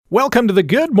Welcome to the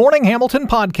Good Morning Hamilton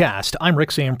podcast. I'm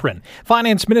Rick Samprin.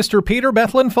 Finance Minister Peter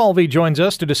Bethlenfalvy joins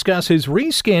us to discuss his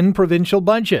reskinned provincial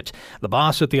budget. The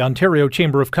boss at the Ontario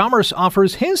Chamber of Commerce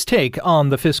offers his take on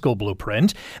the fiscal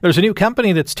blueprint. There's a new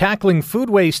company that's tackling food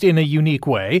waste in a unique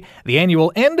way. The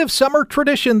annual end-of-summer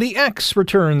tradition, the X,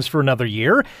 returns for another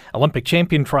year. Olympic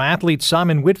champion triathlete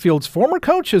Simon Whitfield's former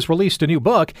coach has released a new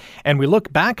book, and we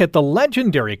look back at the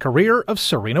legendary career of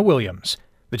Serena Williams.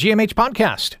 The GMH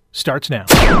podcast starts now.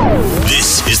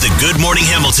 This is the Good Morning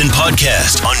Hamilton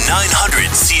podcast on 900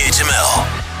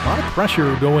 CHML. A lot of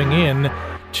pressure going in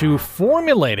to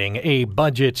formulating a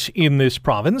budget in this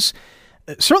province,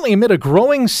 certainly amid a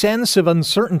growing sense of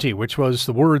uncertainty, which was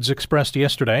the words expressed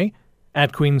yesterday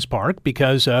at Queen's Park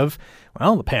because of,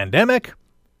 the pandemic,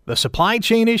 the supply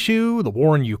chain issue, the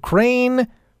war in Ukraine.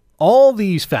 All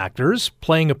these factors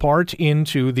playing a part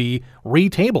into the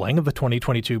retabling of the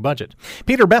 2022 budget.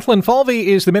 Peter Bethlenfalvy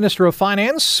is the Minister of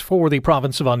Finance for the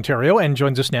province of Ontario and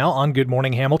joins us now on Good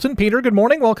Morning Hamilton. Peter, good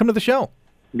morning. Welcome to the show.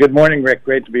 Good morning, Rick.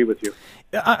 Great to be with you.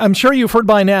 I'm sure you've heard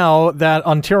by now that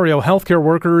Ontario healthcare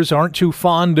workers aren't too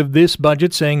fond of this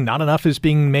budget, saying not enough is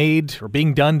being made or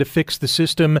being done to fix the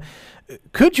system.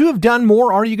 Could you have done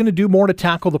more? Are you going to do more to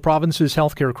tackle the province's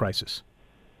healthcare crisis?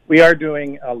 We are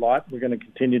doing a lot. We're going to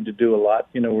continue to do a lot.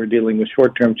 We're dealing with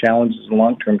short-term challenges and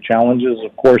long-term challenges.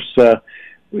 Of course,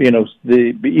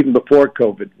 even before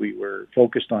COVID, we were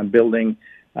focused on building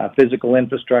physical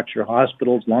infrastructure,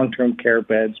 hospitals, long-term care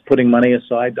beds, putting money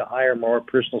aside to hire more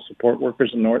personal support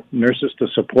workers and nurses to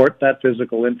support that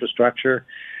physical infrastructure.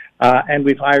 And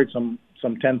we've hired some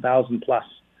 10,000 plus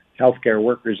healthcare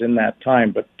workers in that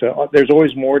time. But there's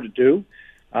always more to do.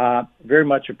 Very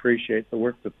much appreciate the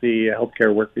work that the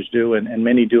healthcare workers do, and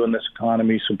many do in this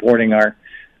economy, supporting our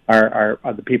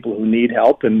the people who need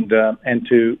help, and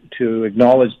to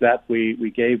acknowledge that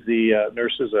we gave the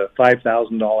nurses a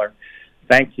 $5,000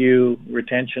 thank you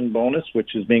retention bonus,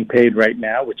 which is being paid right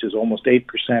now, which is almost 8%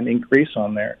 increase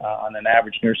on an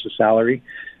average nurse's salary,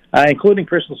 including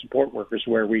personal support workers,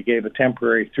 where we gave a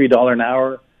temporary $3 an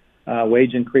hour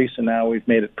wage increase, and now we've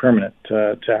made it permanent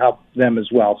to help them as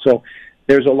well. So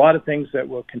there's a lot of things that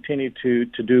we'll continue to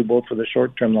do, both for the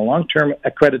short term and the long term.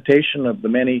 Accreditation of the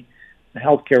many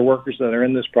healthcare workers that are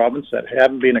in this province that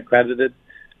haven't been accredited.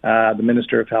 The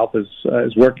Minister of Health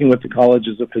is working with the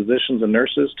colleges of physicians and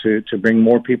nurses to bring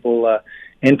more people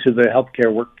into the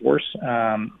healthcare workforce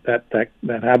that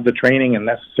have the training and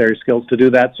necessary skills to do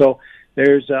that. So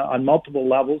there's on multiple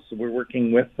levels, we're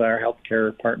working with our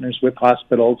healthcare partners, with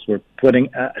hospitals. We're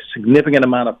putting a significant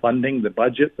amount of funding, the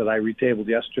budget that I retabled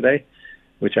yesterday,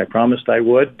 which I promised I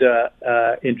would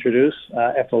introduce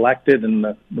if elected, and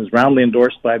was roundly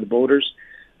endorsed by the voters,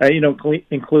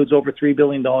 includes over $3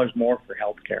 billion more for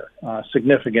healthcare,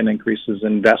 significant increases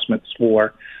in investments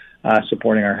for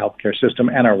supporting our healthcare system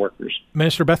and our workers.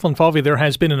 Minister Bethlenfalvy, there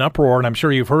has been an uproar, and I'm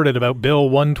sure you've heard it, about Bill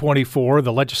 124,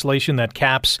 the legislation that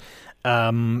caps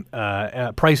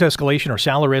price escalation or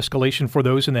salary escalation for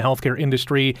those in the healthcare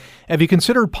industry. Have you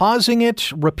considered pausing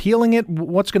it, repealing it?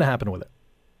 What's going to happen with it?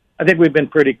 I think we've been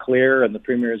pretty clear, and the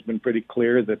Premier has been pretty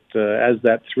clear, that as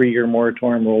that 3-year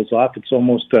moratorium rolls off, it's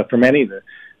almost, for many,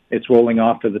 it's rolling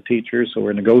off to the teachers. So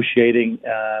we're negotiating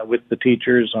with the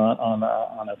teachers on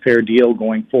a fair deal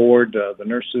going forward. The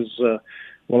nurses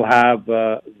will have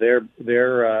their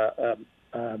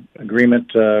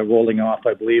agreement rolling off,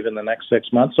 I believe, in the next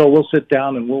 6 months. So we'll sit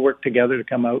down and we'll work together to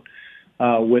come out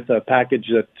with a package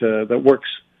that works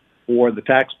for the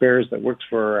taxpayers, that works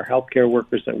for our healthcare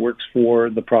workers, that works for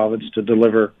the province to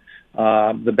deliver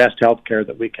the best healthcare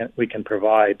that we can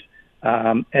provide.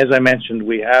 As I mentioned,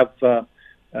 we have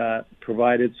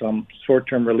provided some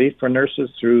short-term relief for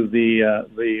nurses through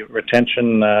the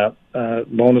retention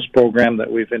bonus program that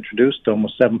we've introduced,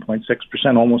 almost 7.6%,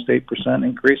 almost 8%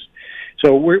 increase.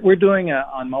 So we're doing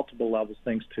on multiple levels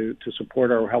things to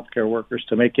support our healthcare workers,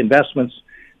 to make investments,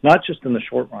 not just in the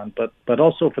short run, but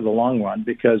also for the long run,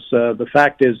 because the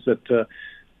fact is that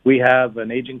we have an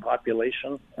aging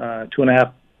population,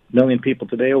 2.5 million people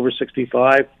today over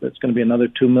 65. That's going to be another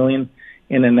 2 million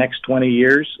in the next 20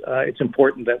 years. It's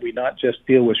important that we not just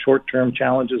deal with short-term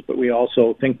challenges, but we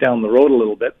also think down the road a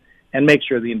little bit and make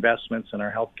sure the investments in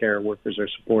our healthcare workers are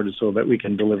supported so that we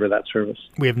can deliver that service.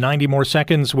 We have 90 more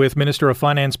seconds with Minister of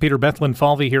Finance Peter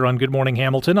Bethlenfalvy here on Good Morning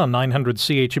Hamilton on 900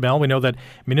 CHML. We know that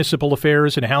Municipal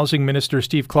Affairs and Housing Minister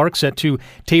Steve Clark set to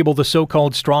table the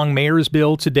so-called Strong Mayors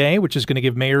Bill today, which is going to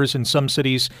give mayors in some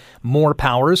cities more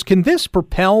powers. Can this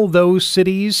propel those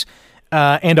cities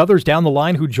and others down the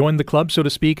line who join the club, so to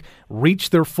speak, reach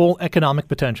their full economic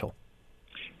potential?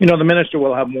 The minister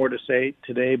will have more to say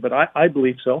today, but I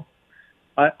believe so.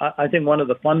 I think one of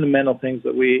the fundamental things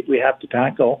that we have to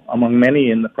tackle, among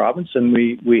many in the province, and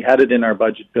we had it in our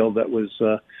budget bill that was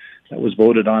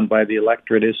voted on by the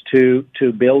electorate, is to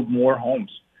build more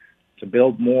homes, to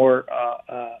build more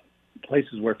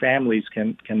places where families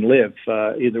can live,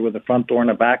 either with a front door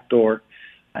and a back door,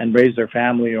 and raise their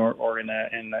family, or in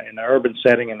an urban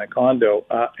setting in a condo.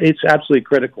 It's absolutely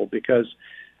critical because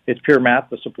it's pure math,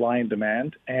 the supply and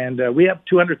demand. And we have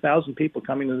 200,000 people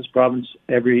coming to this province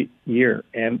every year.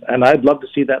 And I'd love to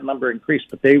see that number increase,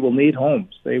 but they will need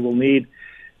homes. They will need,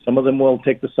 some of them will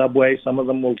take the subway, some of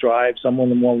them will drive, some of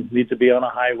them will need to be on a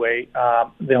highway.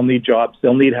 They'll need jobs,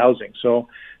 they'll need housing. So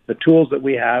the tools that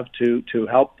we have to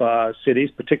help cities,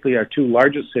 particularly our two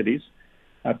largest cities,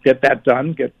 get that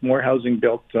done, get more housing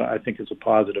built, I think is a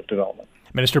positive development.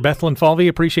 Minister Bethlen Falvey,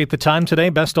 appreciate the time today.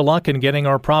 Best of luck in getting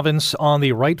our province on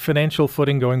the right financial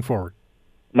footing going forward.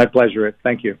 My pleasure.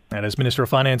 Thank you. That is Minister of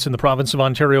Finance in the province of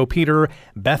Ontario, Peter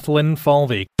Bethlen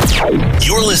Falvey.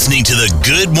 You're listening to the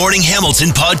Good Morning Hamilton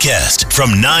podcast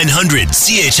from 900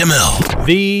 CHML.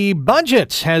 The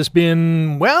budget has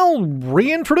been,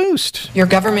 reintroduced. Your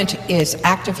government is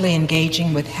actively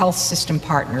engaging with health system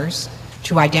partners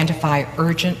to identify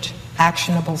urgent,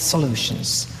 actionable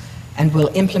solutions, and will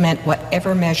implement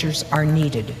whatever measures are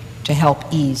needed to help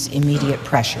ease immediate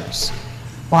pressures,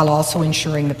 while also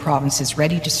ensuring the province is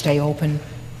ready to stay open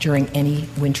during any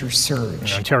winter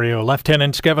surge. Ontario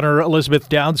Lieutenant Governor Elizabeth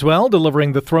Dowdeswell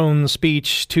delivering the throne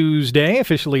speech Tuesday,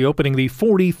 officially opening the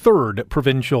 43rd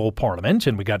provincial parliament.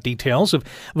 And we got details of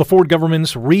the Ford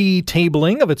government's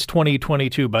retabling of its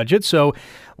 2022 budget. So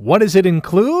what does it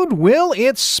include? Will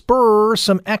it spur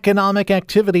some economic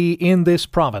activity in this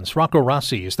province? Rocco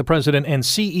Rossi is the president and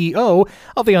CEO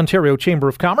of the Ontario Chamber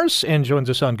of Commerce and joins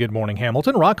us on Good Morning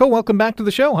Hamilton. Rocco, welcome back to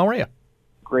the show. How are you?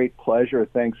 Great pleasure.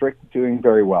 Thanks, Rick. Doing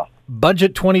very well.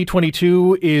 Budget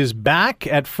 2022 is back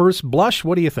at first blush.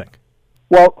 What do you think?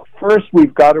 Well, first,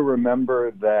 we've got to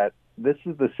remember that this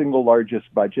is the single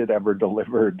largest budget ever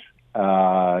delivered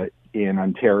in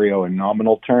Ontario in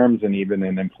nominal terms, and even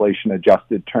in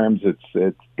inflation-adjusted terms,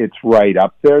 it's right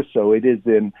up there. So it is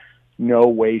in no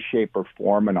way, shape, or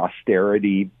form an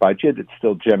austerity budget. It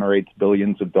still generates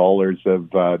billions of dollars of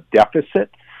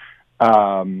deficit.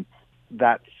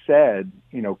 That said,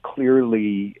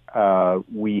 clearly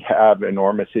we have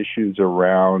enormous issues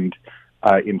around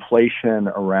inflation,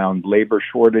 around labor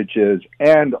shortages,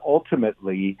 and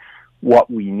ultimately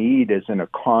what we need is an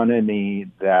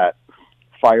economy that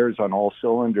fires on all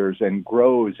cylinders and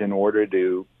grows in order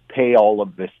to pay all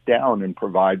of this down and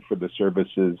provide for the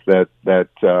services that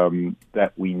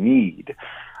we need.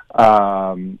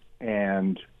 So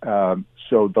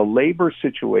the labor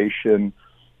situation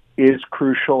is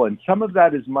crucial, and some of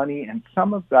that is money, and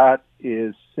some of that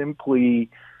is simply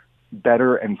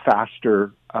better and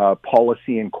faster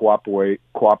policy and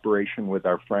cooperation with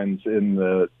our friends in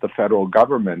the federal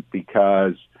government,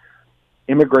 because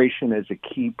immigration is a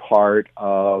key part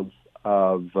of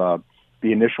the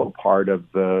initial part of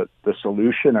the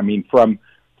solution. I mean, from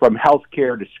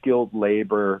healthcare to skilled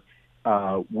labor,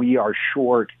 we are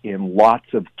short in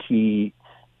lots of key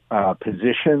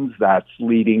positions. That's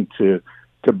leading to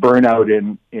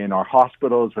burnout in our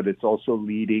hospitals, but it's also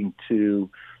leading to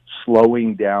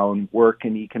slowing down work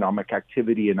and economic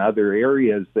activity in other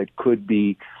areas that could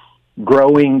be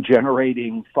growing,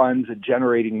 generating funds, and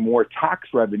generating more tax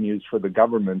revenues for the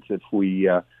government if we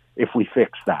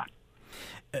fix that.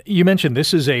 You mentioned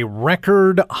this is a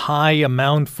record high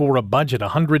amount for a budget,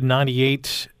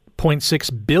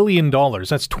 $198.6 billion.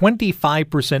 That's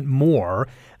 25% more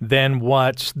than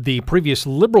what the previous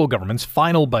Liberal government's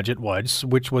final budget was,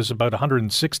 which was about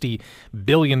 $160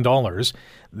 billion.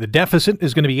 The deficit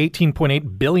is going to be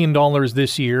 $18.8 billion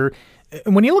this year.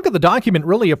 When you look at the document,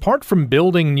 really, apart from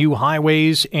building new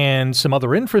highways and some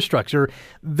other infrastructure,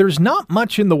 there's not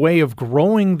much in the way of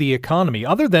growing the economy,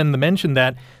 other than the mention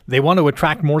that they want to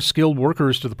attract more skilled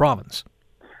workers to the province.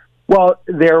 Well,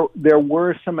 there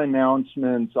were some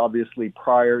announcements, obviously,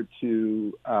 prior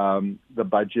to the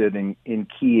budget in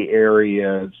key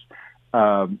areas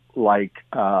like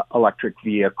electric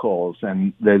vehicles,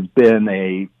 and there's been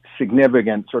a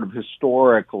significant sort of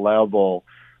historic level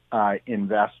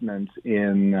investments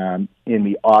in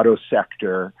the auto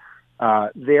sector.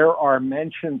 There are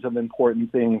mentions of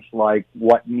important things like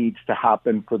what needs to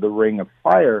happen for the Ring of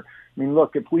Fire. I mean,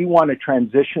 look, if we want to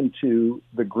transition to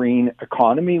the green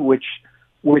economy, which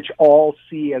all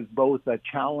see as both a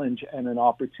challenge and an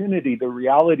opportunity, the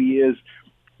reality is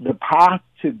the path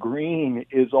to green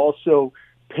is also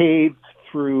paved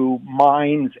through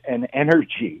mines and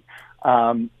energy.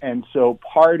 And so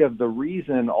part of the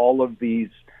reason all of these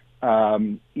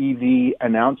EV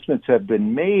announcements have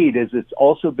been made is it's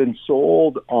also been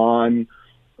sold on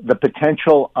the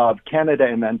potential of Canada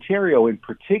and Ontario in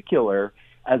particular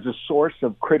as a source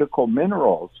of critical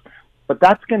minerals. But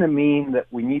that's going to mean that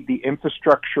we need the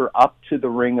infrastructure up to the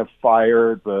Ring of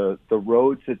Fire, the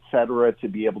roads, et cetera, to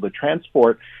be able to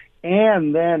transport,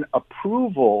 and then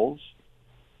approvals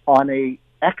on a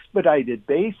expedited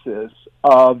basis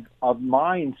of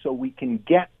mines so we can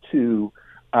get to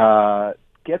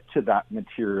that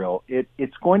material.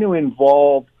 It's going to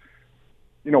involve,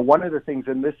 one of the things,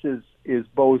 and this is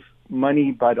both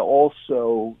money but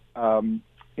also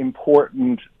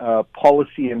important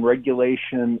policy and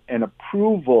regulation and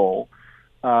approval.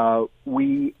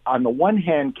 We, on the one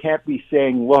hand, can't be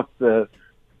saying, look, the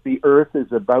earth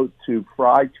is about to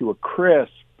fry to a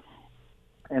crisp,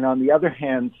 and on the other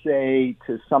hand, say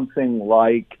to something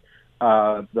like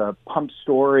the pump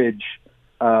storage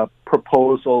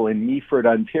proposal in Meaford,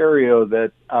 Ontario,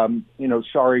 that,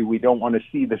 sorry, we don't want to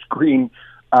see this green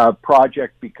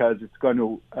project because it's going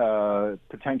to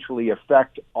potentially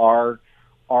affect our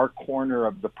corner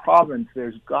of the province.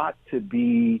 There's got to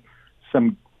be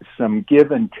some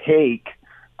give and take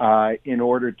in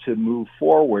order to move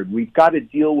forward. We've got to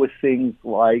deal with things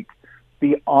like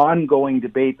the ongoing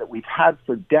debate that we've had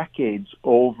for decades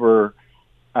over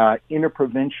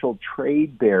interprovincial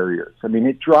trade barriers. I mean,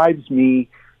 it drives me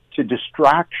to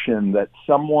distraction that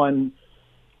someone,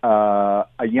 a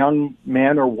young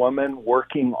man or woman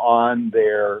working on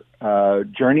their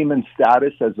journeyman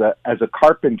status as a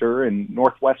carpenter in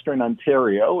northwestern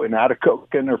Ontario, in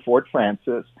Atikokan or Fort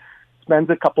Francis,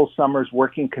 spends a couple summers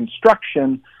working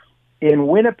construction in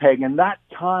Winnipeg, and that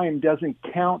time doesn't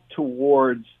count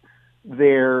towards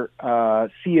their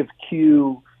C of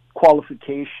Q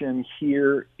qualification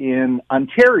here in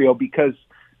Ontario because,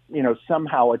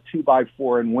 somehow a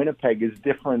 2x4 in Winnipeg is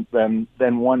different than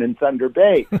one in Thunder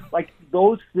Bay. Like,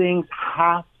 those things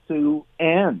have to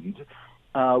end.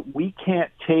 We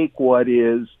can't take what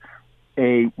is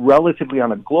a relatively,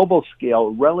 on a global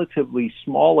scale, relatively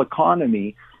small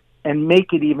economy and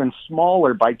make it even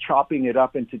smaller by chopping it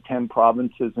up into 10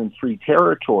 provinces and 3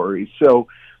 territories. So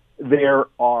there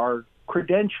are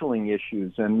credentialing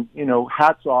issues, and,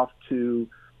 hats off to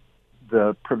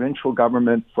the provincial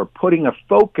government for putting a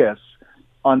focus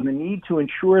on the need to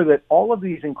ensure that all of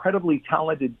these incredibly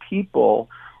talented people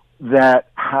that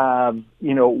have,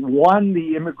 won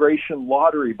the immigration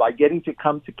lottery by getting to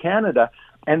come to Canada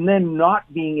and then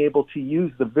not being able to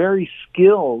use the very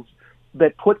skills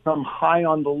that put them high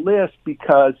on the list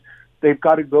because they've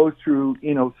got to go through,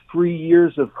 3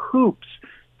 years of hoops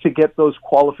to get those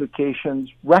qualifications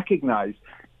recognized.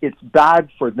 It's bad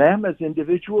for them as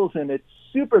individuals, and it's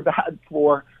super bad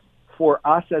for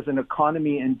us as an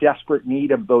economy in desperate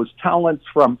need of those talents,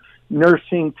 from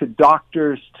nursing to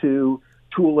doctors to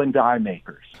tool and die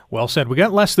makers. Well said. We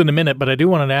got less than a minute, but I do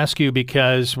want to ask you,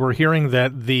 because we're hearing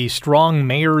that the Strong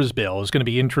Mayors Bill is going to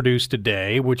be introduced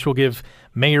today, which will give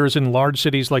mayors in large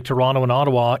cities like Toronto and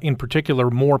Ottawa in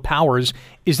particular more powers.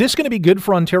 Is this going to be good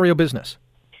for Ontario business?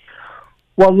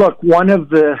 Well, look, one of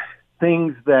the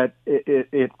things that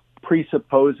it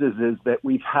presupposes is that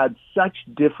we've had such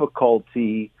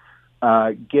difficulty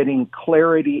getting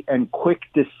clarity and quick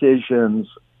decisions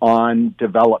on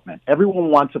development. Everyone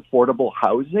wants affordable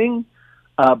housing,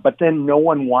 but then no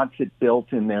one wants it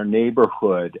built in their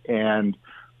neighborhood. And,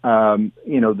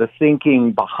 the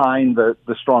thinking behind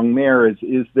the Strong Mayor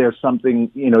is there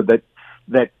something,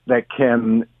 that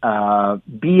can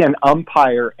be an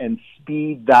umpire and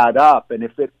speed that up. And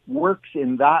if it works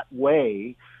in that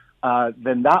way,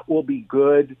 then that will be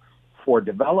good for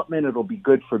development, it'll be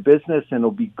good for business, and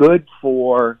it'll be good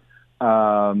for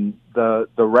the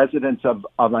residents of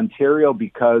Ontario,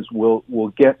 because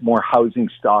we'll get more housing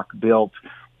stock built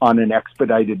on an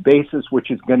expedited basis,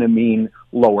 which is going to mean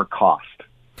lower cost.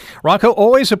 Rocco,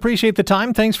 always appreciate the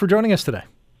time. Thanks for joining us today.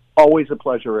 Always a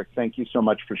pleasure, Rick. Thank you so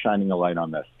much for shining a light on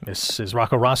this. This is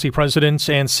Rocco Rossi, President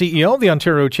and CEO of the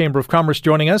Ontario Chamber of Commerce,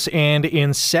 joining us. And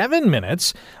in 7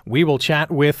 minutes, we will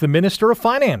chat with the Minister of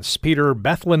Finance, Peter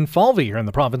Bethlenfalvy, here in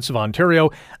the province of Ontario,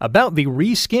 about the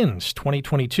reskinned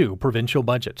 2022 provincial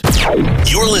budget.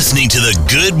 You're listening to the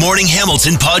Good Morning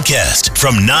Hamilton podcast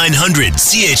from 900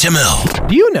 CHML.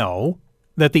 Do you know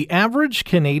that the average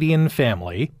Canadian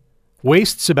family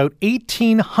wastes about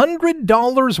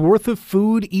 $1,800 worth of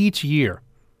food each year?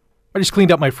 I just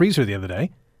cleaned out my freezer the other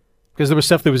day because there was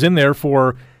stuff that was in there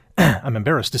for, I'm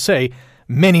embarrassed to say,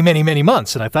 many, many, many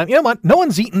months. And I thought, you know what? No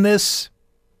one's eaten this.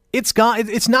 It's not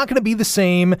going to be the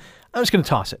same. I'm just going to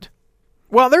toss it.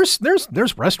 Well, there's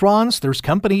restaurants, there's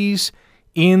companies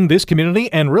in this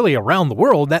community and really around the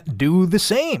world that do the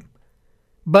same.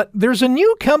 But there's a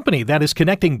new company that is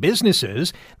connecting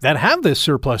businesses that have this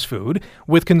surplus food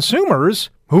with consumers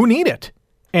who need it.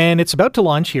 And it's about to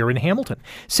launch here in Hamilton.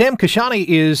 Sam Kashani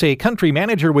is a country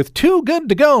manager with Too Good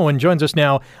To Go and joins us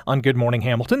now on Good Morning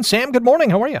Hamilton. Sam, good morning.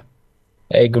 How are you?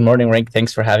 Hey, good morning, Rick.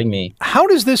 Thanks for having me. How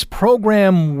does this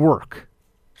program work?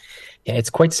 Yeah,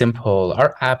 it's quite simple.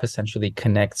 Our app essentially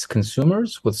connects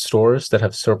consumers with stores that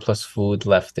have surplus food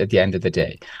left at the end of the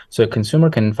day. So a consumer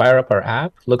can fire up our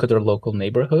app, look at their local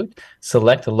neighborhood,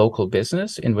 select a local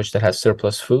business in which that has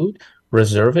surplus food,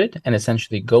 reserve it, and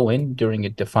essentially go in during a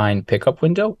defined pickup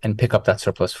window and pick up that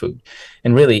surplus food.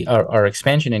 And really, our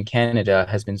expansion in Canada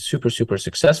has been super, super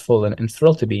successful, and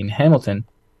thrilled to be in Hamilton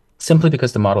simply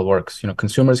because the model works.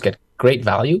 Consumers get great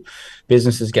value,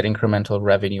 businesses get incremental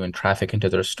revenue and traffic into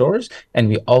their stores, and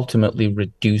we ultimately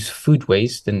reduce food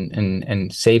waste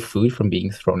and save food from being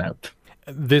thrown out.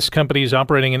 This company is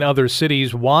operating in other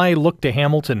cities. Why look to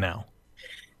Hamilton now?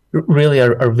 Really,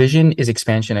 our vision is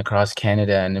expansion across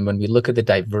Canada. And when we look at the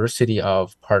diversity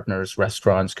of partners,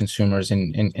 restaurants, consumers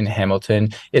in Hamilton,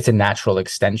 it's a natural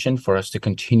extension for us to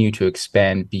continue to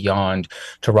expand beyond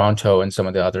Toronto and some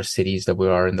of the other cities that we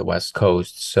are in the West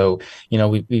Coast. So,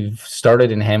 we've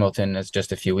started in Hamilton as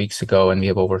just a few weeks ago, and we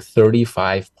have over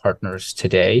 35 partners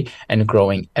today and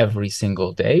growing every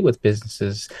single day with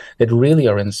businesses that really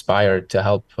are inspired to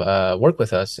help work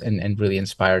with us and really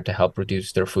inspired to help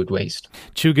reduce their food waste.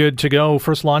 Too Good To Go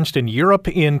first launched in Europe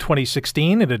in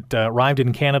 2016. It arrived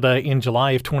in Canada in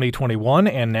July of 2021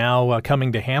 and now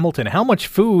coming to Hamilton. How much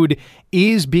food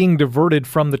is being diverted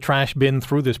from the trash bin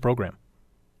through this program?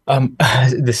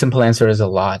 The simple answer is a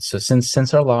lot. So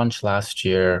since our launch last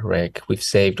year, Rick, we've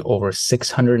saved over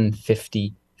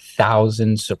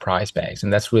 650,000 surprise bags.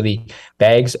 And that's really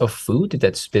bags of food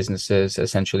that businesses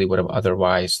essentially would have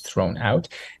otherwise thrown out.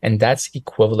 And that's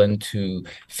equivalent to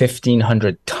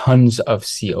 1,500 tons of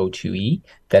CO2e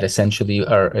that essentially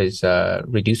is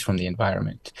reduced from the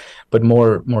environment. But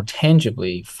more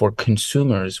tangibly, for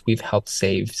consumers, we've helped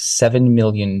save $7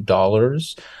 million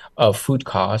of food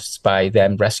costs by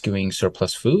them rescuing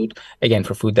surplus food, again,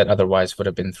 for food that otherwise would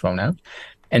have been thrown out.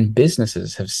 And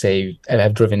businesses have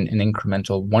driven an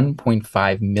incremental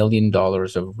 $1.5 million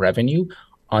of revenue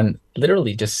on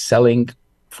literally just selling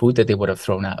food that they would have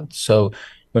thrown out. So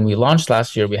when we launched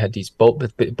last year, we had these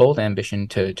bold ambition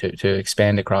to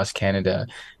expand across Canada.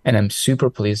 And I'm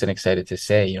super pleased and excited to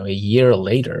say, a year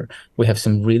later, we have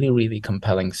some really, really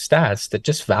compelling stats that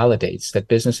just validates that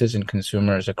businesses and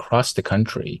consumers across the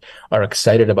country are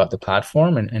excited about the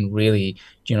platform and really,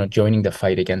 joining the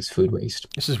fight against food waste.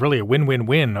 This is really a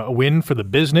win-win-win. A win for the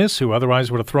business who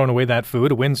otherwise would have thrown away that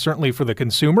food. A win certainly for the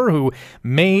consumer who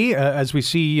may, as we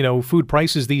see, food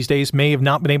prices these days, may have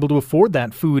not been able to afford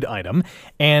that food item.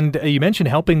 And you mentioned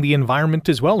helping the environment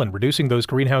as well and reducing those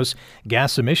greenhouse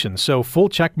gas emissions. So full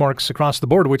check marks across the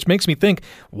board, which makes me think,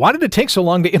 why did it take so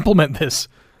long to implement this?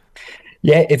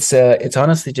 Yeah, it's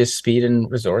honestly just speed and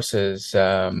resources.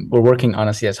 We're working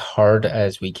honestly as hard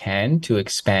as we can to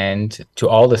expand to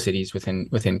all the cities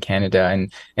within Canada,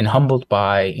 and humbled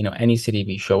by any city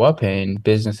we show up in,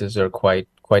 businesses are quite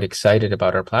excited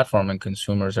about our platform and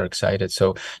consumers are excited.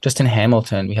 So just in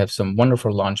Hamilton, we have some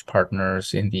wonderful launch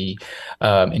partners in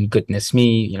Goodness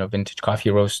Me, Vintage Coffee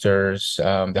Roasters,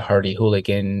 the Hardy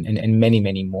Hooligan, and many,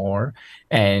 many more.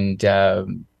 And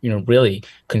really,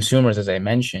 consumers, as I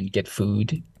mentioned, get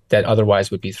food that otherwise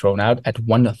would be thrown out at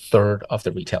 1/3 of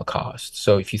the retail cost.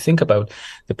 So if you think about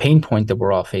the pain point that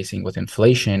we're all facing with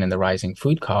inflation and the rising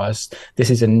food costs, this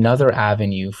is another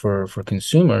avenue for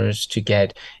consumers to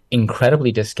get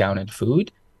incredibly discounted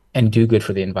food and do good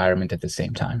for the environment at the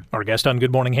same time. Our guest on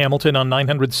Good Morning Hamilton on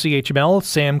 900 CHML,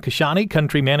 Sam Kashani,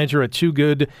 country manager at Too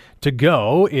Good To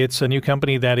Go. It's a new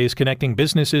company that is connecting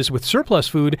businesses with surplus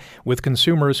food with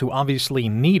consumers who obviously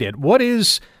need it. What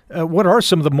are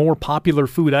some of the more popular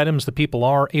food items that people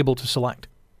are able to select?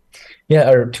 Yeah,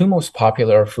 our two most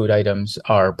popular food items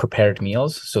are prepared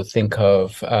meals. So think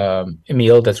of a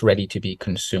meal that's ready to be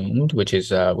consumed, which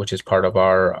is part of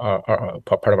our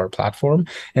platform,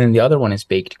 and then the other one is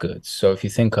baked goods. So if you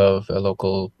think of a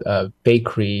local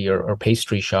bakery or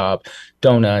pastry shop,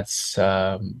 donuts,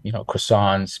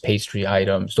 croissants, pastry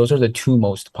items, those are the two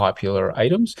most popular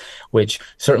items, which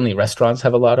certainly restaurants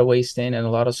have a lot of waste in and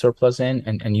a lot of surplus in,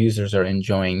 and users are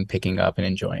enjoying picking up and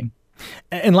enjoying.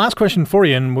 And last question for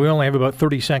you, and we only have about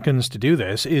 30 seconds to do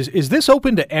this. Is this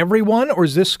open to everyone, or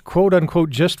is this quote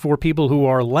unquote just for people who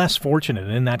are less fortunate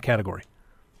in that category?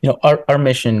 Our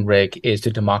mission, Rick, is to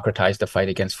democratize the fight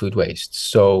against food waste.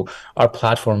 So our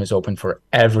platform is open for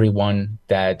everyone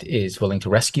that is willing to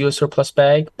rescue a surplus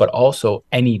bag, but also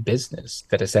any business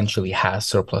that essentially has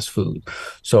surplus food.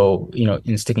 So,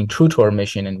 in sticking true to our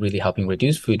mission and really helping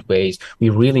reduce food waste, we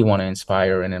really want to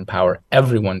inspire and empower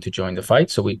everyone to join the fight.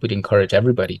 So we would encourage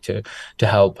everybody to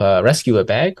help rescue a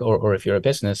bag, or if you're a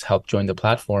business, help join the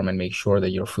platform and make sure that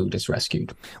your food is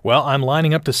rescued. Well, I'm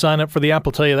lining up to sign up for the app.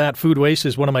 I'll tell you that. Food waste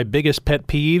is one of my biggest pet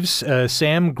peeves.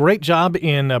 Sam, great job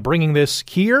in bringing this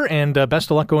here, and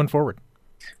best of luck going forward.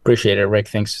 Appreciate it, Rick.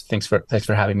 Thanks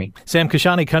for having me. Sam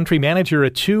Kashani, country manager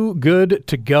at Too Good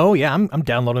to Go. Yeah, I'm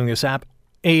downloading this app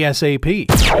ASAP.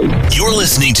 You're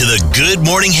listening to the Good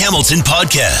Morning Hamilton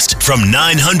podcast from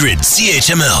 900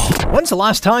 CHML. When's the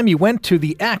last time you went to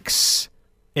the X?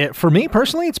 For me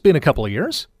personally, it's been a couple of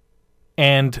years.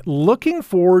 And looking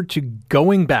forward to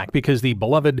going back because the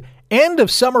beloved end of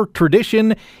summer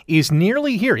tradition is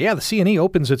nearly here. Yeah, the CNE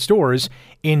opens its doors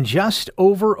in just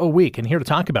over a week. And here to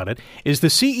talk about it is the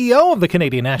CEO of the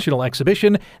Canadian National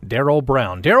Exhibition, Daryl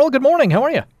Brown. Daryl, good morning. How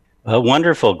are you?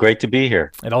 Wonderful. Great to be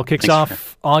here. It all kicks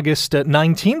off August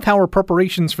 19th. How are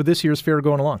preparations for this year's fair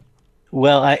going along?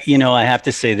 Well, I have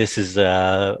to say this is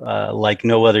like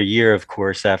no other year, of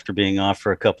course, after being off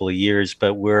for a couple of years.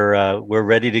 But we're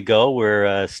ready to go.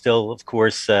 We're still, of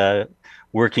course,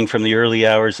 working from the early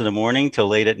hours of the morning till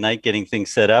late at night, getting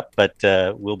things set up. But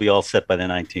we'll be all set by the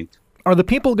 19th. Are the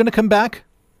people going to come back?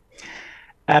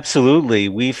 Absolutely.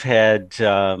 We've had,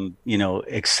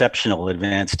 exceptional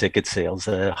advance ticket sales,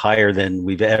 higher than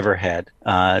we've ever had.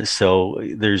 So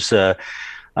there's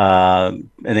an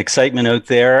excitement out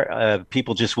there.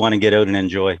 People just want to get out and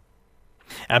enjoy.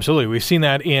 Absolutely. We've seen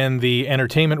that in the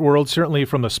entertainment world. Certainly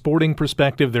from a sporting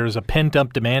perspective, there's a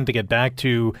pent-up demand to get back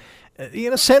to,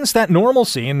 in a sense, that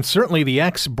normalcy. And certainly the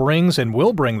X brings and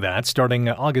will bring that starting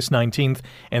August 19th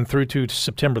and through to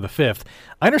September the 5th.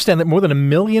 I understand that more than 1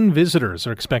 million visitors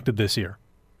are expected this year.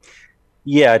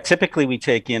 Yeah, typically we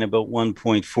take in about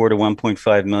 1.4 to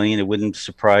 1.5 million. It wouldn't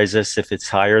surprise us if it's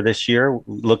higher this year.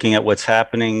 Looking at what's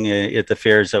happening at the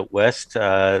fairs out west,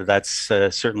 that's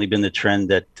certainly been the trend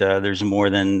that there's more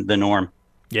than the norm.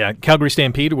 Yeah, Calgary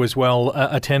Stampede was well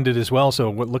attended as well, so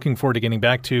we're looking forward to getting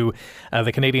back to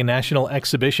the Canadian National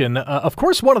Exhibition. Of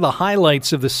course, one of the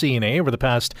highlights of the CNA over the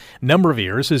past number of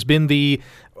years has been the,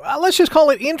 let's just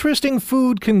call it interesting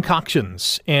food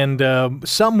concoctions. And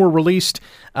some were released,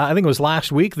 I think it was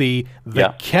last week, the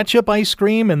ketchup ice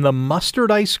cream and the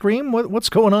mustard ice cream. What's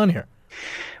going on here?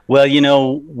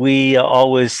 Well, we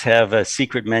always have a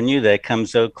secret menu that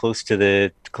comes out close to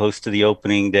the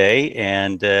opening day,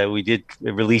 and we did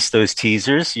release those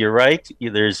teasers. You're right.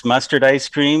 There's mustard ice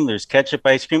cream. There's ketchup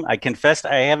ice cream. I confess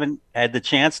I haven't had the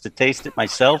chance to taste it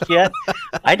myself yet.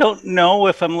 I don't know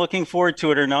if I'm looking forward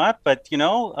to it or not, but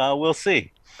we'll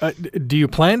see. Do you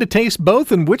plan to taste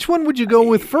both, and which one would you go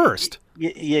with first?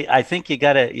 I think you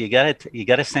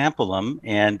gotta sample them,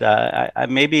 and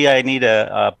maybe I need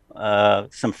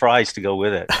some fries to go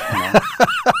with it.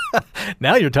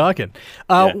 Now you're talking.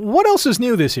 What else is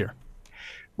new this year?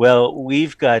 Well,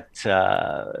 we've got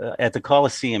at the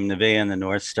Coliseum, Nevaeh and the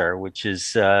North Star, which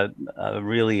is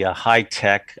really a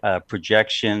high-tech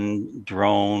projection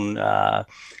drone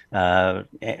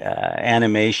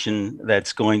animation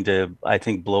that's going to, I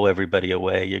think, blow everybody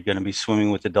away. You're going to be swimming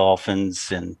with the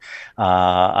dolphins and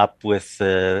up with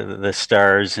the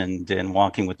stars and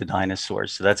walking with the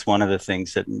dinosaurs. So that's one of the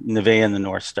things that Nevaeh and the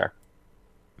North Star.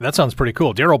 That sounds pretty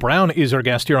cool. Daryl Brown is our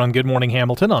guest here on Good Morning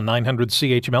Hamilton on 900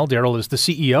 CHML. Daryl is the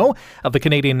CEO of the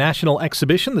Canadian National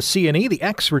Exhibition, the CNE. The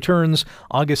X returns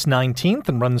August 19th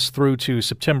and runs through to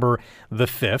September the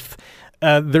 5th.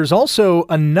 There's also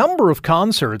a number of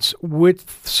concerts with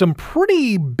some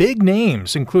pretty big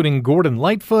names, including Gordon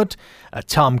Lightfoot,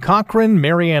 Tom Cochrane,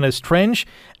 Mariana's Trench.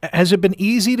 Has it been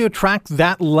easy to attract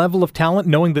that level of talent,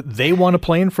 knowing that they want to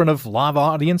play in front of live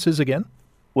audiences again?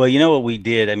 Well, you know what we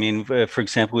did? I mean, for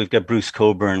example, we've got Bruce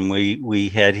Cockburn. We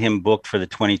had him booked for the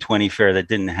 2020 fair. That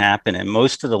didn't happen. And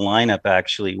most of the lineup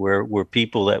actually were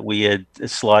people that we had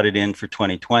slotted in for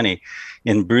 2020.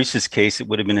 In Bruce's case, it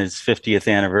would have been his 50th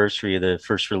anniversary of the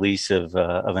first release of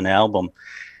an album.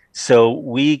 So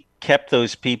we kept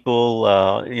those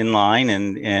people in line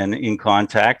and in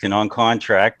contact and on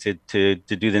contract to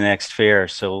do the next fair.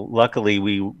 So luckily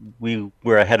we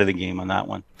were ahead of the game on that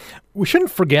one. We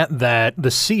shouldn't forget that the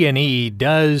CNE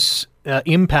does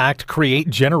impact, create,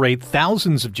 generate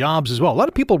thousands of jobs as well. A lot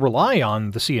of people rely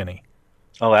on the CNE.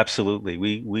 Oh, absolutely.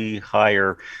 We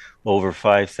hire over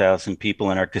 5,000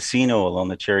 people. In our casino alone,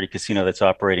 the charity casino that's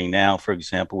operating now, for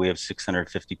example, we have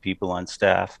 650 people on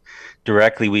staff.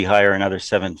 Directly, we hire another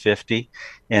 750.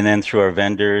 And then through our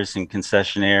vendors and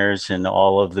concessionaires and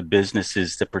all of the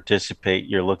businesses that participate,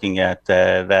 you're looking at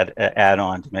that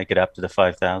add-on to make it up to the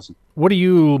 5,000. What are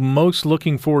you most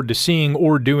looking forward to seeing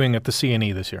or doing at the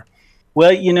CNE this year?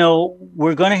 Well,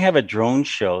 we're going to have a drone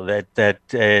show that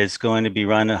is going to be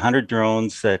run 100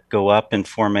 drones that go up in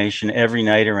formation every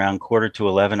night around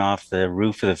 10:45 off the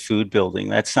roof of the food building.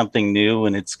 That's something new,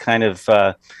 and it's kind of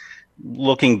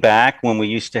looking back when we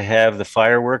used to have the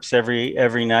fireworks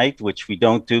every night, which we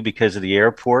don't do because of the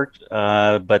airport.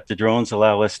 But the drones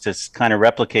allow us to kind of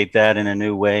replicate that in a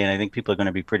new way, and I think people are going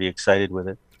to be pretty excited with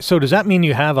it. So does that mean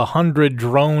you have 100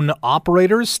 drone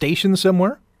operators stationed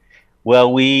somewhere?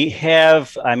 Well, we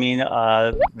have,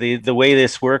 the way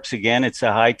this works, again, it's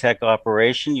a high-tech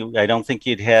operation. I don't think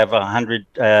you'd have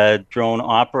 100 drone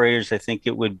operators. I think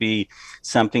it would be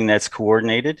something that's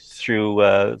coordinated through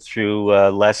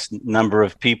less number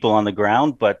of people on the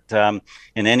ground. But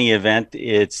in any event,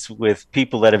 it's with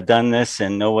people that have done this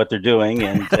and know what they're doing.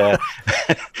 And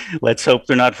let's hope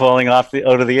they're not falling out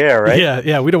of the air, right?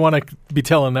 Yeah, we don't want to be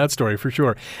telling that story for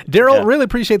sure. Daryl, really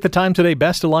appreciate the time today.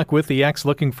 Best of luck with the X.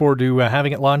 Looking forward to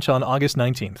having it launch on August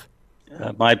 19th.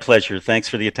 My pleasure. Thanks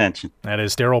for the attention. That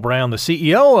is Daryl Brown, the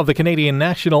CEO of the Canadian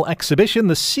National Exhibition.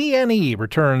 The CNE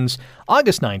returns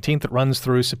August 19th. It runs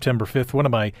through September 5th. One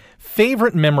of my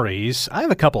favorite memories, I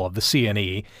have a couple of the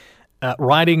CNE,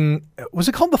 riding, was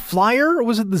it called the Flyer or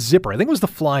was it the Zipper? I think it was the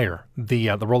Flyer,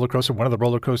 the roller coaster, one of the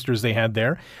roller coasters they had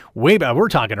there. Way back, we're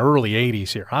talking early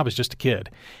 80s here. I was just a kid.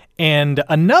 And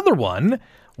another one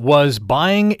was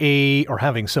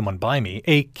having someone buy me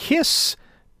a KISS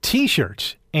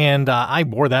t-shirt. And I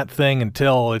wore that thing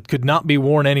until it could not be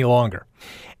worn any longer.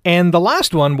 And the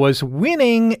last one was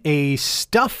winning a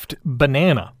stuffed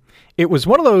banana. It was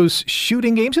one of those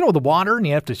shooting games, with the water, and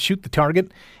you have to shoot the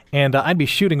target. And I'd be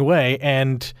shooting away,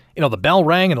 and the bell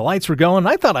rang and the lights were going.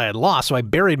 I thought I had lost, so I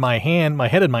buried my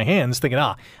head in my hands, thinking,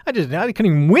 I couldn't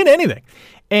even win anything.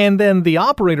 And then the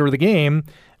operator of the game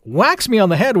whacks me on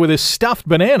the head with his stuffed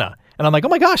banana. And I'm like, oh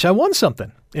my gosh, I won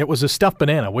something. It was a stuffed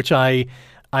banana, which I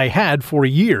had for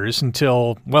years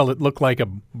until, it looked like a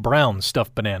brown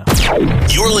stuffed banana.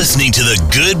 You're listening to the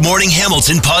Good Morning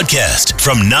Hamilton podcast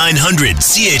from 900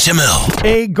 CHML.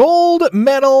 A gold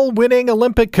medal winning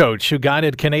Olympic coach who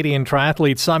guided Canadian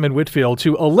triathlete Simon Whitfield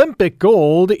to Olympic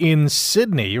gold in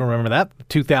Sydney, you remember that,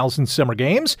 2000 Summer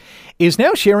Games, is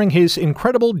now sharing his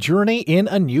incredible journey in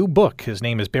a new book. His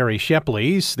name is Barry Shepley.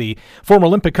 He's the former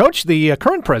Olympic coach, the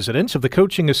current president of the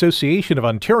Coaching Association of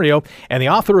Ontario, and the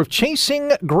author of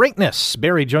Chasing Greatness.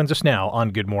 Barry joins us now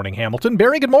on Good Morning Hamilton.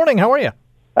 Barry, good morning. How are you?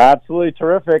 Absolutely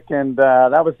terrific. And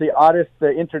that was the oddest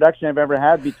introduction I've ever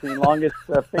had between longest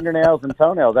fingernails and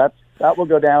toenails. That will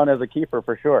go down as a keeper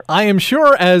for sure. I am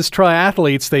sure as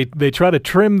triathletes, they try to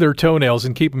trim their toenails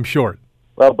and keep them short.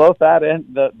 Well, both that and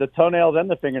the toenails and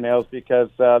the fingernails, because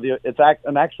it's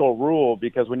an actual rule,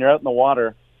 because when you're out in the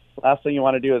water, last thing you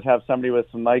want to do is have somebody with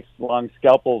some nice long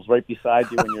scalpels right beside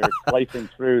you when you're slicing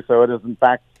through. So it is, in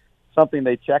fact, something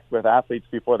they check with athletes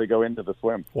before they go into the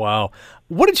swim. Wow.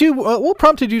 What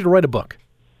prompted you to write a book?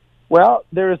 Well,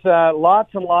 there's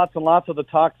lots and lots and lots of the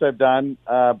talks I've done.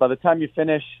 By the time you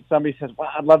finish, somebody says, well,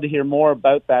 I'd love to hear more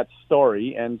about that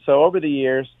story. And so over the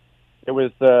years, it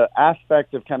was the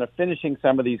aspect of kind of finishing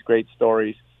some of these great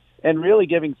stories and really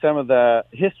giving some of the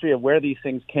history of where these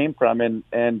things came from.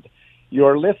 And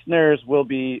your listeners will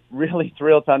be really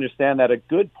thrilled to understand that a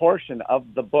good portion of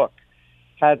the book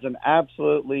has an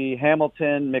absolutely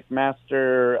Hamilton,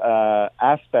 McMaster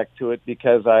aspect to it,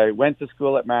 because I went to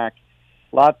school at Mac.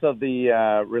 Lots of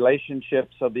the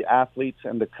relationships of the athletes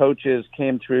and the coaches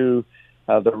came through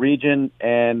the region,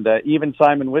 and even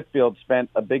Simon Whitfield spent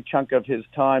a big chunk of his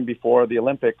time before the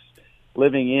Olympics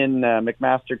living in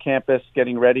McMaster campus,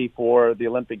 getting ready for the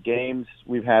Olympic Games.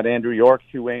 We've had Andrew York,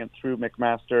 who went through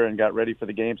McMaster and got ready for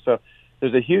the Games. So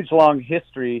there's a huge, long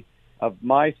history of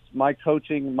my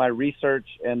coaching, my research,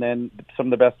 and then some of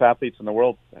the best athletes in the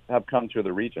world have come through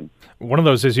the region. One of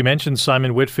those, as you mentioned,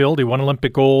 Simon Whitfield. He won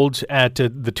Olympic gold at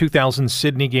the 2000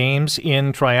 Sydney Games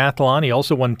in triathlon. He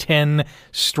also won 10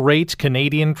 straight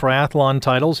Canadian triathlon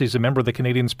titles. He's a member of the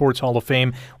Canadian Sports Hall of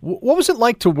Fame. What was it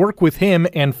like to work with him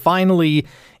and finally,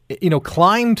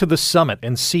 climb to the summit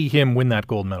and see him win that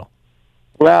gold medal?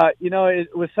 Well,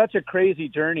 it was such a crazy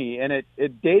journey, and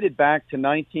it dated back to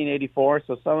 1984,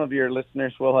 so some of your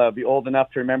listeners will be old enough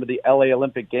to remember the LA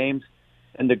Olympic Games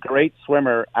and the great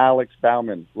swimmer Alex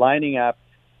Bauman lining up,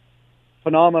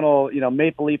 phenomenal,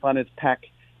 maple leaf on his pec,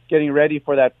 getting ready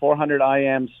for that 400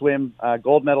 IM swim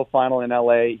gold medal final in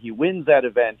LA. He wins that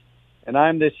event, and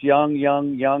I'm this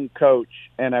young coach,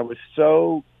 and I was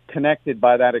so connected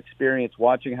by that experience,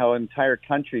 watching how an entire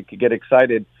country could get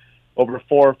excited over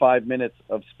 4 or 5 minutes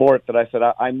of sport, that I said,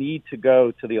 I need to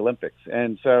go to the Olympics.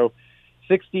 And so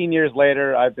 16 years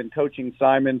later, I've been coaching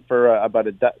Simon for about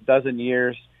a dozen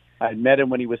years. I met him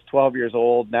when he was 12 years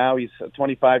old. Now he's a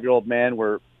 25-year-old man.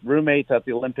 We're roommates at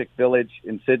the Olympic Village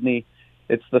in Sydney.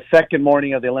 It's the second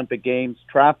morning of the Olympic Games.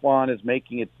 Triathlon is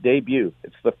making its debut.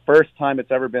 It's the first time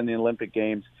it's ever been in the Olympic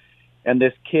Games. And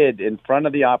this kid in front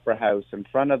of the Opera House, in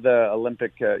front of the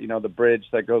Olympic, the bridge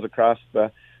that goes across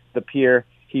the pier,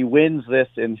 he wins this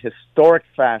in historic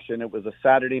fashion. It was a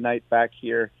Saturday night back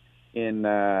here in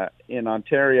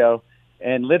Ontario,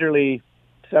 and literally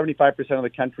 75% of the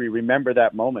country remember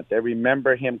that moment. They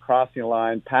remember him crossing the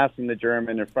line, passing the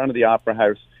German in front of the Opera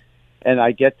House, and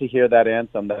I get to hear that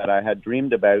anthem that I had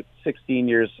dreamed about 16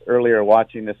 years earlier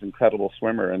watching this incredible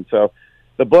swimmer. And so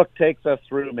the book takes us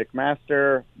through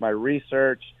McMaster, my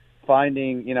research,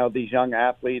 finding, these young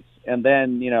athletes, and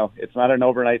then, it's not an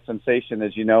overnight sensation,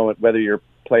 as you know, whether you're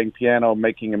playing piano,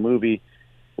 making a movie,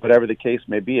 whatever the case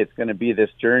may be. It's going to be this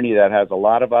journey that has a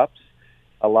lot of ups,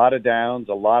 a lot of downs,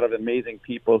 a lot of amazing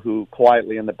people who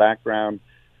quietly in the background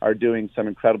are doing some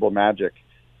incredible magic.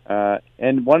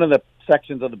 And one of the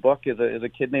sections of the book is a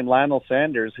kid named Lionel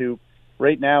Sanders, who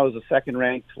right now is a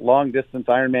second-ranked long-distance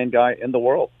Ironman guy in the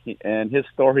world. And his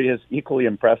story is equally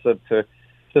impressive to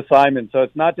Simon. So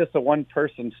it's not just a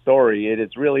one-person story. It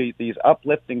is really these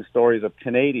uplifting stories of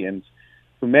Canadians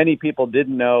who many people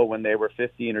didn't know when they were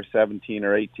 15 or 17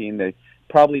 or 18. They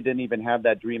probably didn't even have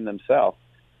that dream themselves.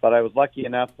 But I was lucky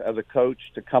enough as a coach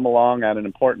to come along at an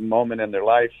important moment in their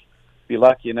life, be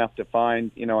lucky enough to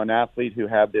find, an athlete who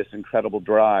had this incredible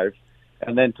drive,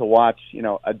 and then to watch,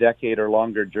 a decade or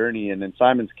longer journey. And in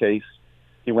Simon's case,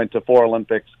 he went to 4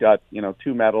 Olympics, got,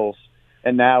 2 medals,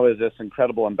 and now is this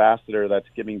incredible ambassador that's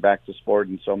giving back to sport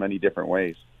in so many different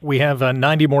ways. We have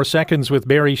 90 more seconds with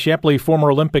Barry Shepley,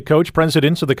 former Olympic coach,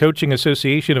 president of the Coaching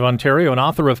Association of Ontario, and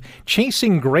author of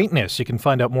Chasing Greatness. You can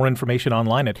find out more information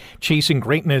online at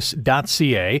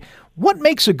chasinggreatness.ca. What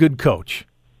makes a good coach?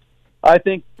 I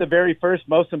think the very first,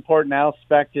 most important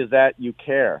aspect is that you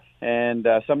care. And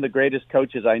some of the greatest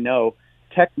coaches I know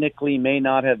technically may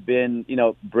not have been,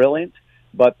 brilliant,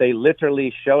 but they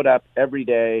literally showed up every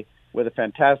day with a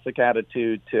fantastic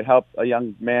attitude to help a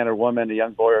young man or woman, a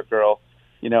young boy or girl,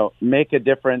 make a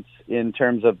difference in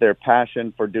terms of their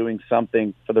passion for doing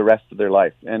something for the rest of their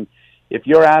life. And if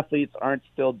your athletes aren't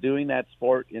still doing that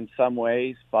sport in some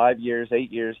ways, 5 years,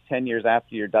 8 years, 10 years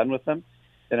after you're done with them,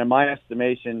 then in my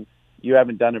estimation, you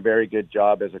haven't done a very good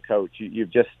job as a coach.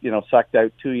 You've just, sucked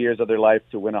out 2 years of their life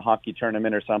to win a hockey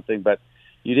tournament or something, but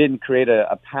you didn't create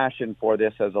a passion for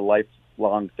this as a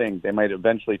lifelong thing. They might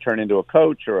eventually turn into a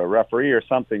coach or a referee or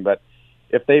something, but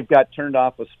if they've got turned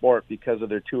off of sport because of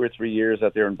their 2 or 3 years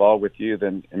that they're involved with you,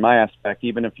 then in my aspect,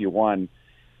 even if you won,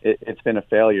 it's been a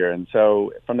failure. And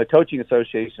so from the Coaching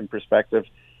Association perspective,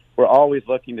 we're always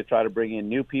looking to try to bring in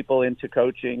new people into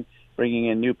coaching, bringing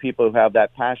in new people who have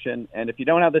that passion. And if you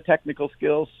don't have the technical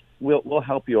skills, we'll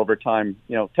help you over time.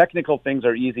 Technical things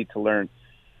are easy to learn,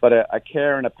 but a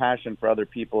care and a passion for other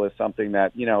people is something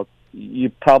that, you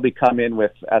probably come in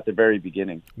with at the very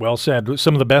beginning. Well said.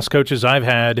 Some of the best coaches I've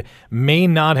had may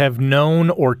not have known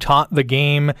or taught the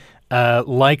game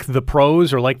like the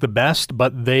pros or like the best,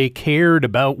 but they cared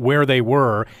about where they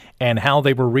were and how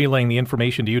they were relaying the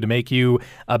information to you to make you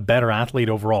a better athlete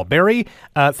overall. Barry,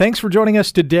 thanks for joining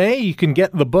us today. You can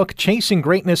get the book Chasing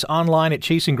Greatness online at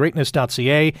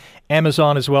chasinggreatness.ca,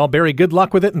 Amazon as well. Barry, good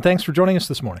luck with it, and thanks for joining us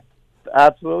this morning.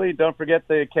 Absolutely. Don't forget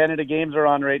the Canada Games are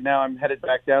on right now. I'm headed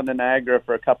back down to Niagara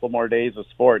for a couple more days of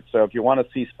sport. So if you want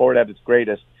to see sport at its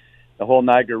greatest, the whole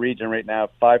Niagara region right now,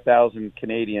 5,000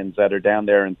 Canadians that are down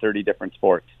there in 30 different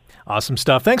sports. Awesome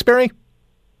stuff. Thanks, Barry.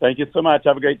 Thank you so much.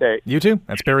 Have a great day. You too.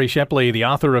 That's Barry Shepley, the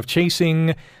author of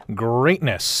Chasing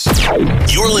Greatness.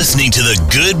 You're listening to the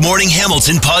Good Morning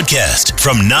Hamilton podcast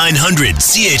from 900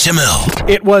 CHML.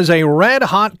 It was a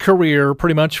red-hot career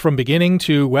pretty much from beginning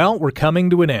to, well, we're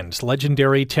coming to an end.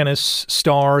 Legendary tennis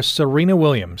star Serena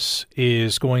Williams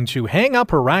is going to hang up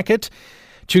her racket,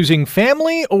 choosing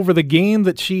family over the game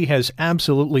that she has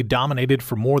absolutely dominated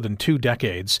for more than 2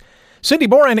 decades. Cindy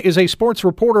Boren is a sports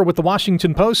reporter with the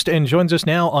Washington Post and joins us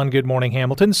now on Good Morning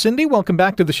Hamilton. Cindy, welcome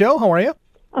back to the show. How are you?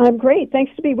 I'm great.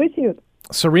 Thanks to be with you.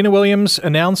 Serena Williams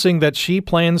announcing that she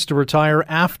plans to retire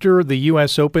after the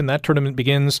U.S. Open. That tournament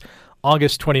begins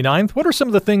August 29th. What are some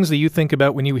of the things that you think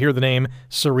about when you hear the name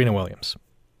Serena Williams?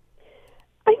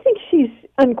 I think she's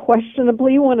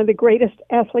unquestionably one of the greatest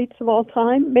athletes of all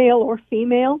time, male or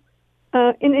female.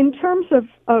 And in terms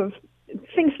of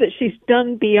things that she's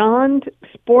done beyond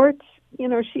sports,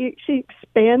 she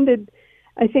expanded,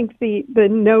 I think, the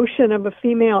notion of a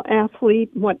female athlete,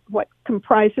 what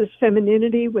comprises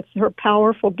femininity with her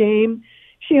powerful game.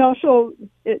 She also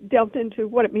delved into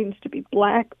what it means to be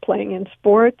black, playing in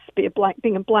sports,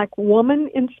 being a black woman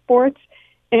in sports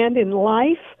and in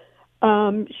life.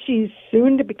 She's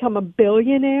soon to become a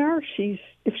billionaire.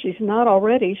 If she's not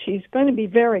already, she's going to be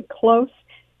very close.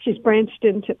 She's branched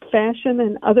into fashion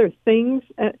and other things.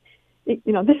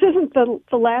 This isn't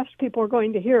the last people are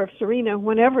going to hear of Serena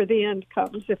whenever the end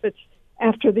comes, if it's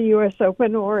after the U.S.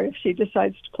 Open or if she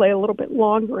decides to play a little bit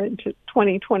longer into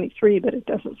 2023, but it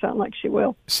doesn't sound like she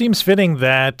will. Seems fitting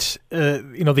that,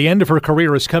 the end of her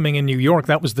career is coming in New York.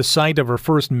 That was the site of her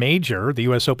first major, the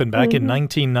U.S. Open, back in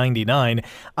 1999.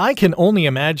 I can only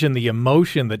imagine the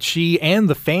emotion that she and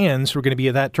the fans who are going to be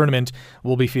at that tournament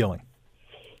will be feeling.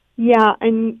 Yeah,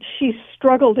 and she's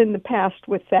struggled in the past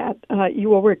with that. You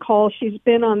will recall she's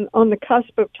been on the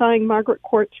cusp of tying Margaret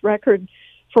Court's record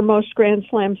for most Grand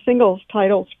Slam singles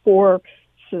titles for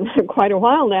quite a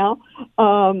while now,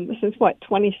 since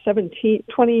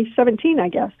 2017, I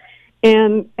guess,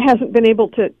 and hasn't been able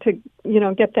to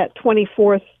get that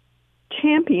 24th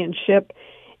championship,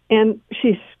 and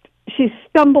she's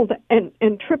stumbled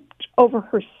and tripped over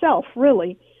herself,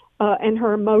 really, and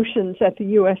her emotions at the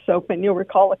U.S. Open. You'll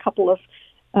recall a couple of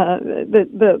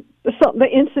the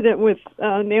incident with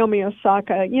Naomi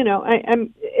Osaka.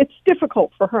 It's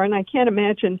difficult for her, and I can't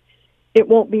imagine it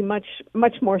won't be much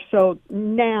more so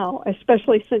now,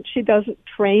 especially since she doesn't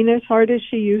train as hard as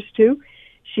she used to.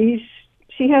 She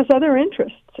has other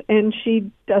interests, and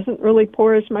she doesn't really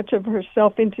pour as much of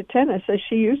herself into tennis as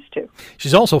she used to.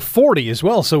 She's also 40 as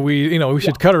well, so we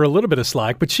should cut her a little bit of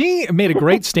slack. But she made a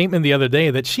great statement the other day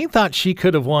that she thought she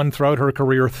could have won throughout her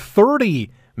career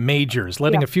 30 majors,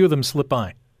 letting a few of them slip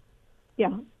by.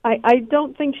 Yeah, I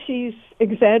don't think she's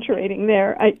exaggerating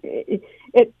there.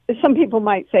 Some people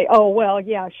might say, oh, well,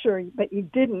 yeah, sure, but you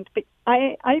didn't. But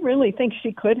I really think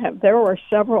she could have. There were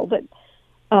several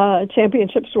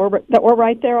championships that were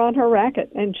right there on her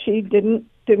racket, and she didn't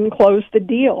close the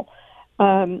deal.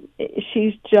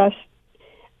 She's just,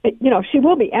 she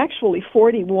will be actually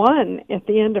 41 at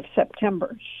the end of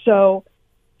September. So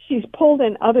she's pulled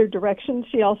in other directions.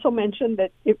 She also mentioned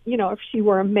that if she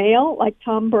were a male like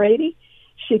Tom Brady,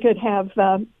 she could have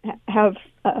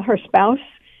her spouse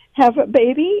have a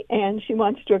baby, and she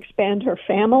wants to expand her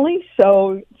family,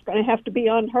 so it's going to have to be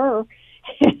on her.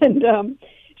 And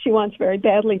she wants very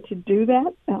badly to do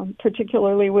that,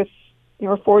 particularly with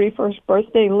her 41st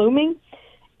birthday looming.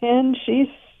 And she's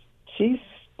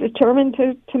determined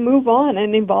to move on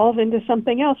and evolve into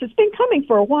something else. It's been coming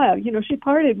for a while. She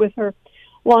parted with her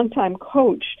longtime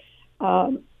coach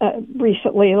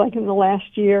recently, like in the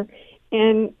last year.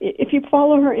 And if you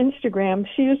follow her Instagram,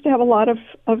 she used to have a lot of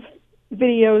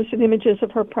videos and images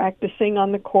of her practicing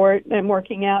on the court and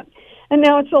working out. And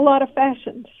now it's a lot of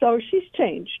fashion. So she's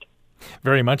changed.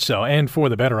 Very much so, and for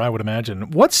the better, I would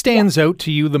imagine. What stands out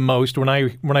to you the most when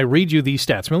I read you these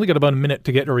stats? We only got about a minute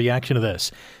to get a reaction to this.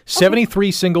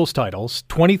 73 singles titles,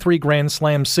 23 Grand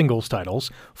Slam singles titles,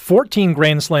 14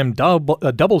 Grand Slam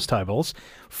doubles titles,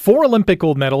 4 Olympic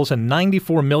gold medals, and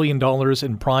 $94 million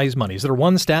in prize money. Is there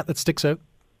one stat that sticks out?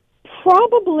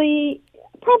 Probably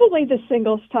the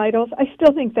singles titles. I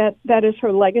still think that is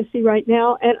her legacy right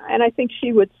now, and I think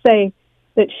she would say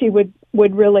that she would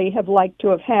really have liked to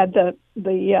have had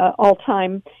the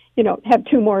all-time, have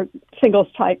 2 more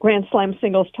Grand Slam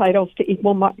singles titles to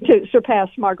surpass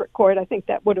Margaret Court. I think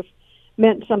that would have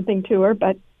meant something to her,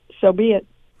 but so be it.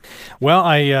 Well,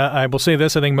 I will say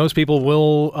this. I think most people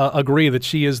will agree that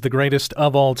she is the greatest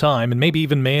of all time, and maybe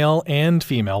even male and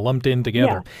female lumped in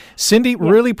together. Yeah. Cindy,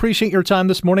 really appreciate your time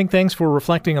this morning. Thanks for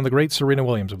reflecting on the great Serena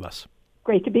Williams with us.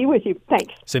 Great to be with you.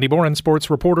 Thanks. Cindy Boren, sports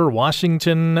reporter,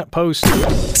 Washington Post.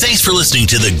 Thanks for listening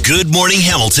to the Good Morning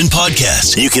Hamilton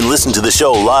podcast. You can listen to the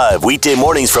show live weekday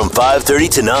mornings from 5:30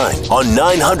 to 9 on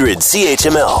 900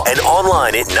 CHML and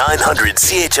online at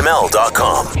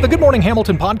 900CHML.com. The Good Morning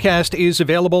Hamilton podcast is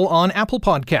available on Apple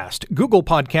Podcast, Google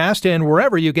Podcast, and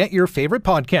wherever you get your favorite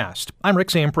podcast. I'm Rick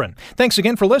Zamprin. Thanks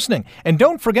again for listening. And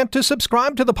don't forget to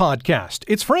subscribe to the podcast.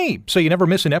 It's free, so you never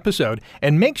miss an episode.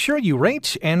 And make sure you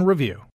rate and review.